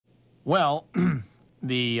Well,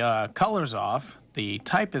 the color's off, the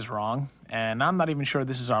type is wrong, and I'm not even sure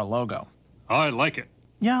this is our logo. I like it.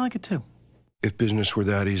 Yeah, I like it too. If business were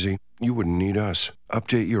that easy, you wouldn't need us.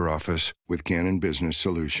 Update your office with Canon Business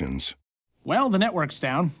Solutions. Well, the network's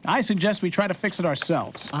down. I suggest we try to fix it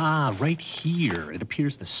ourselves. Ah, right here. It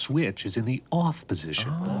appears the switch is in the off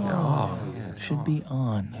position. Should be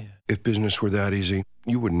on. If business were that easy,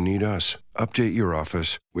 you wouldn't need us. Update your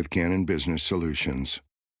office with Canon Business Solutions.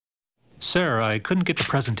 Sir, I couldn't get the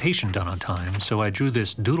presentation done on time, so I drew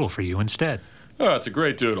this doodle for you instead. Oh, it's a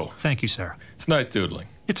great doodle. Thank you, sir. It's nice doodling.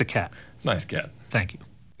 It's a cat. It's a nice cat. Thank you.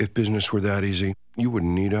 If business were that easy, you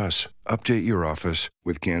wouldn't need us. Update your office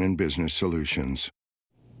with Canon Business Solutions.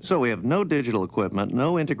 So we have no digital equipment,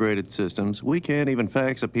 no integrated systems. We can't even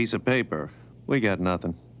fax a piece of paper. We got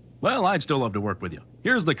nothing. Well, I'd still love to work with you.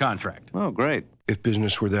 Here's the contract. Oh, great. If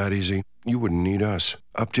business were that easy, you wouldn't need us.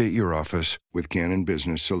 Update your office with Canon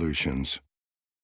Business Solutions.